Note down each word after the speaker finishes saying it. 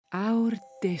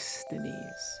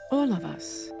destinies, all of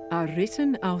us, are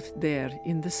written out there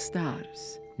in the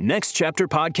stars. Next Chapter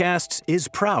Podcasts is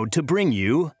proud to bring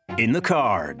you In the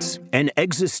Cards, an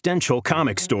existential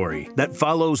comic story that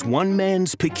follows one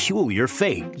man's peculiar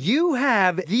fate. You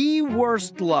have the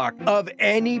worst luck of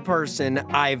any person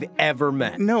I've ever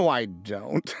met. No, I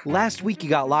don't. Last week you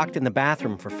got locked in the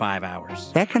bathroom for 5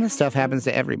 hours. That kind of stuff happens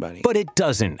to everybody. But it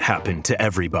doesn't happen to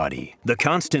everybody. The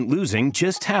constant losing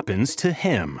just happens to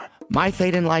him. My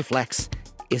fate in life, Lex,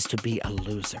 is to be a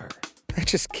loser. I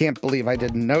just can't believe I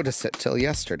didn't notice it till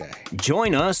yesterday.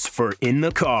 Join us for In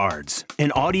the Cards,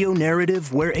 an audio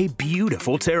narrative where a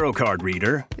beautiful tarot card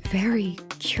reader, very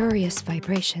curious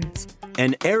vibrations,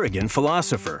 an arrogant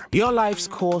philosopher, your life's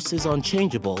course is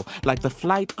unchangeable, like the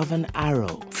flight of an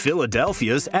arrow,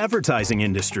 Philadelphia's advertising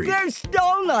industry. There's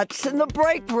donuts in the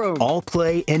break room. All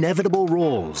play inevitable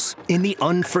roles in the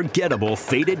unforgettable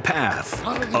fated path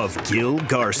of Gil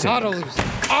Garson. Not a loser.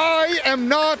 I am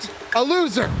not a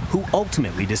loser. Who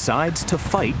ultimately decides to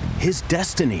fight his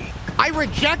destiny. I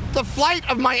reject the flight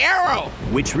of my arrow.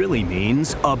 Which really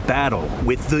means a battle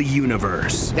with the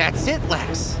universe. That's it,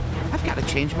 Lex. I've got to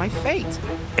change my fate.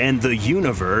 And the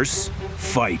universe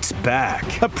fights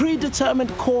back. a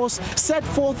predetermined course set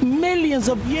forth millions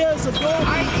of years ago.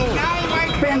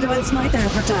 Brandon Smythe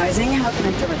Advertising. How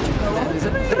can I direct your call? That is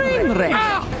a train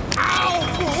wreck.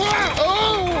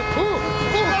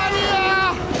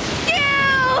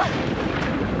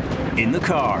 In the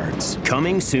Cards,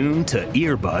 coming soon to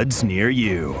earbuds near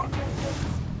you.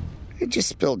 I just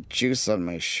spilled juice on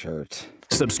my shirt.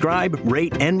 Subscribe,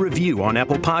 rate, and review on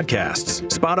Apple Podcasts,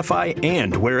 Spotify,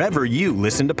 and wherever you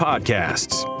listen to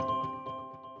podcasts.